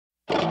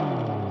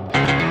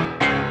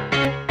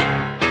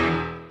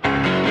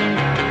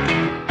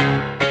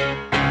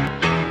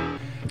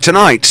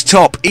Tonight's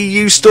top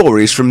EU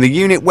stories from the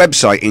EUnit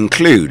website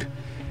include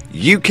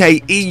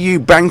UK-EU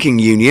banking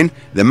union,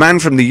 the man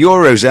from the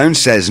eurozone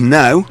says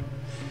no.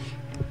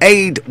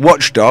 Aid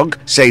watchdog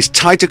says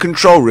tighter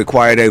control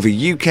required over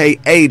UK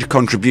aid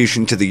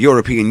contribution to the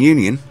European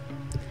Union.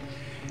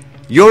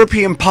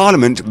 European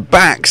Parliament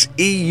backs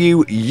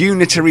EU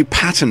unitary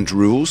patent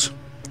rules.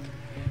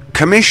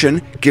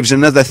 Commission gives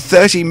another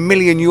 €30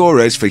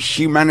 million for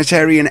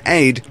humanitarian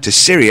aid to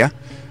Syria.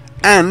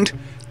 And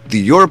the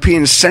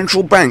European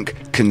Central Bank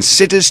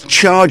considers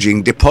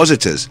charging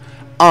depositors.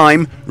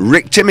 I'm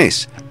Rick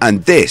Timmis,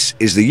 and this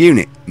is the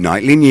EUnit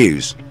Nightly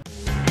News.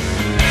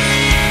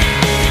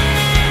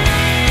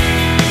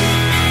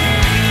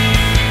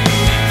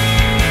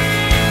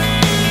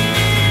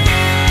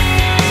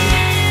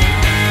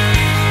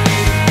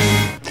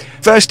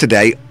 First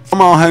today,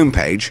 from our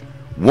homepage,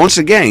 once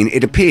again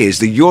it appears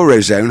the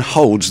eurozone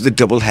holds the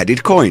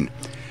double-headed coin.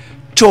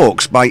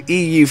 Talks by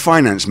EU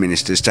finance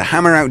ministers to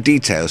hammer out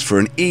details for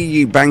an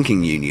EU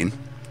banking union.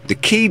 The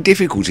key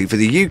difficulty for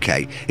the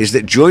UK is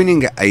that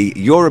joining a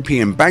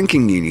European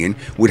banking union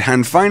would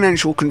hand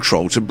financial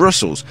control to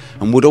Brussels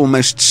and would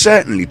almost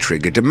certainly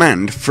trigger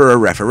demand for a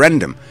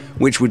referendum,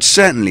 which would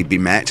certainly be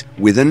met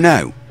with a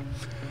no.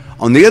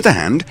 On the other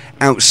hand,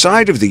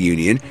 outside of the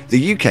Union,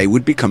 the UK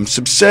would become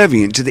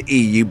subservient to the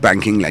EU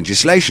banking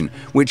legislation,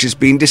 which has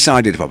been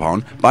decided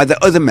upon by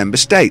the other member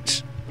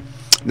states.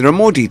 There are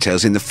more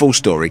details in the full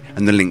story,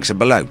 and the links are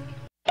below.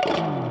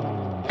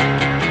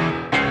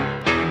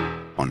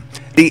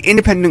 The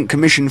Independent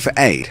Commission for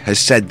Aid has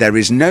said there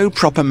is no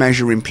proper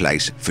measure in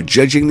place for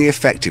judging the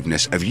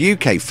effectiveness of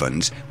UK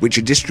funds which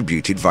are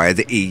distributed via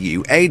the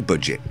EU aid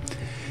budget.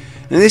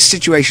 Now, this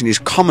situation is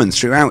common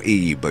throughout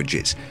EU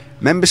budgets.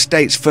 Member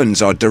States'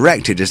 funds are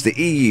directed as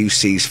the EU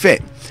sees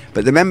fit,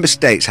 but the Member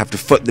States have to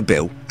foot the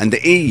bill and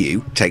the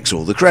EU takes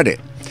all the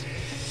credit.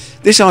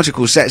 This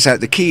article sets out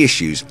the key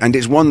issues, and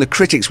it's one the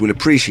critics will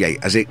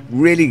appreciate as it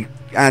really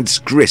adds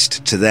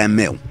grist to their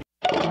mill.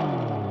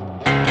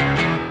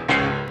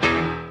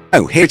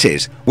 Oh, here it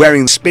is,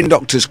 wearing the spin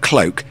doctor's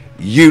cloak,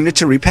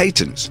 Unitary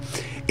patents.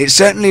 It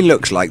certainly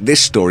looks like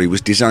this story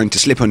was designed to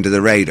slip under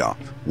the radar.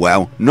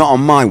 Well, not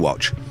on my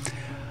watch.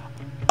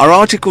 Our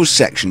articles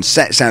section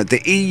sets out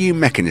the EU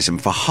mechanism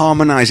for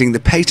harmonising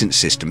the patent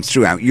system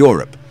throughout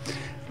Europe.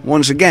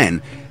 Once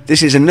again,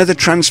 this is another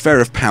transfer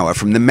of power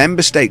from the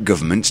member state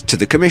governments to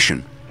the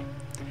Commission.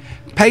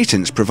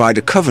 Patents provide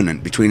a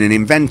covenant between an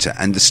inventor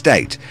and the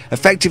state,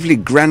 effectively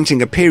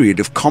granting a period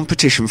of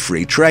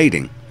competition-free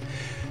trading.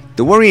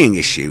 The worrying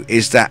issue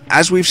is that,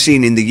 as we've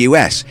seen in the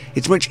US,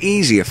 it's much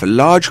easier for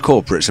large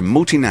corporates and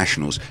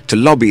multinationals to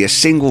lobby a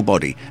single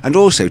body and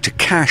also to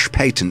cash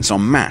patents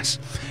en masse.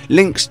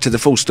 Links to the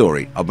full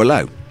story are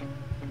below.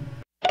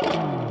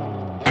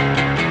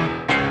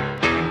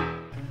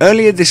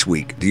 Earlier this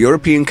week, the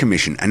European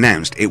Commission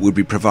announced it would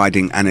be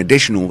providing an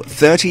additional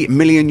 €30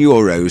 million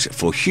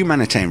for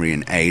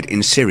humanitarian aid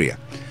in Syria.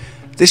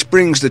 This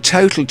brings the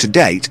total to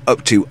date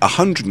up to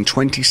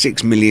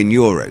 €126 million.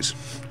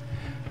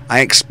 I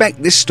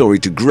expect this story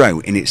to grow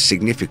in its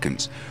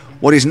significance.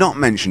 What is not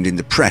mentioned in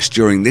the press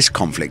during this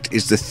conflict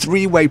is the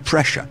three-way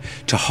pressure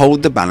to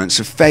hold the balance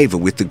of favour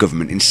with the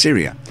government in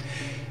Syria.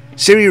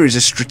 Syria is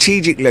a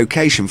strategic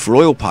location for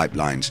oil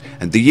pipelines,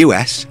 and the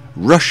US,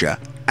 Russia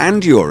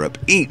and Europe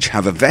each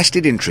have a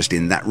vested interest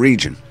in that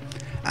region.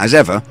 As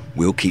ever,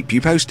 we'll keep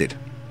you posted.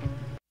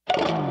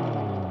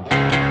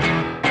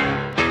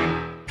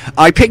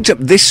 I picked up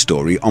this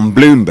story on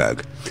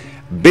Bloomberg.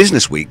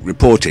 Businessweek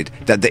reported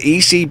that the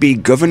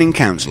ECB Governing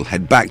Council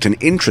had backed an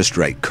interest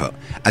rate cut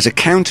as a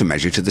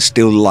countermeasure to the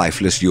still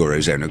lifeless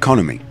Eurozone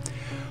economy.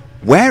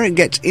 Where it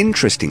gets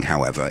interesting,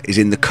 however, is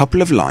in the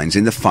couple of lines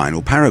in the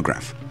final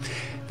paragraph.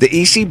 The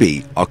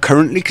ECB are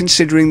currently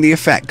considering the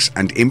effects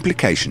and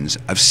implications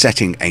of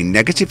setting a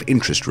negative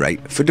interest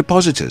rate for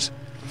depositors.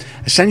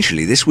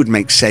 Essentially, this would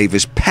make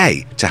savers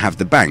pay to have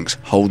the banks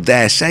hold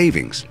their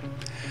savings.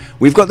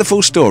 We've got the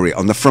full story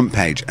on the front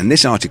page, and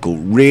this article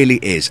really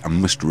is a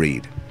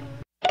must-read.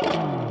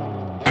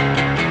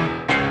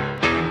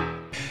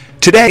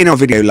 Today in our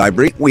video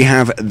library, we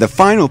have the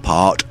final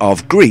part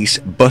of Greece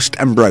Bust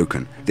and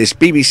Broken, this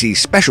BBC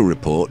special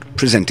report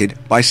presented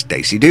by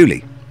Stacey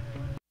Dooley.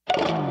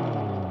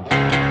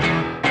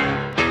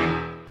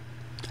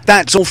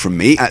 That's all from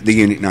me at the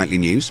EUnit Nightly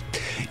News.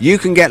 You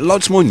can get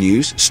lots more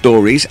news,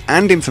 stories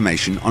and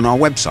information on our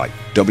website,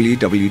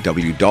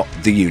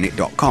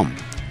 www.theunit.com.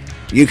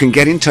 You can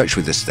get in touch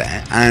with us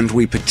there, and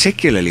we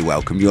particularly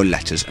welcome your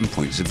letters and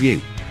points of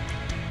view.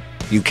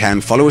 You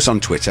can follow us on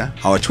Twitter.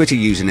 Our Twitter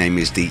username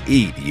is the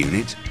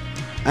EUnit.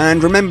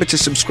 And remember to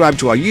subscribe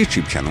to our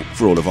YouTube channel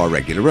for all of our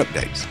regular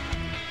updates.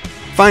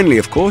 Finally,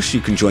 of course, you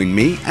can join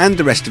me and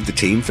the rest of the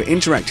team for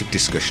interactive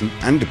discussion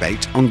and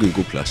debate on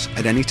Google Plus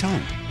at any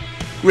time.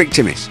 Rick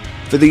Timmis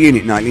for the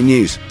EUnit Nightly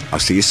News. I'll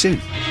see you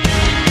soon.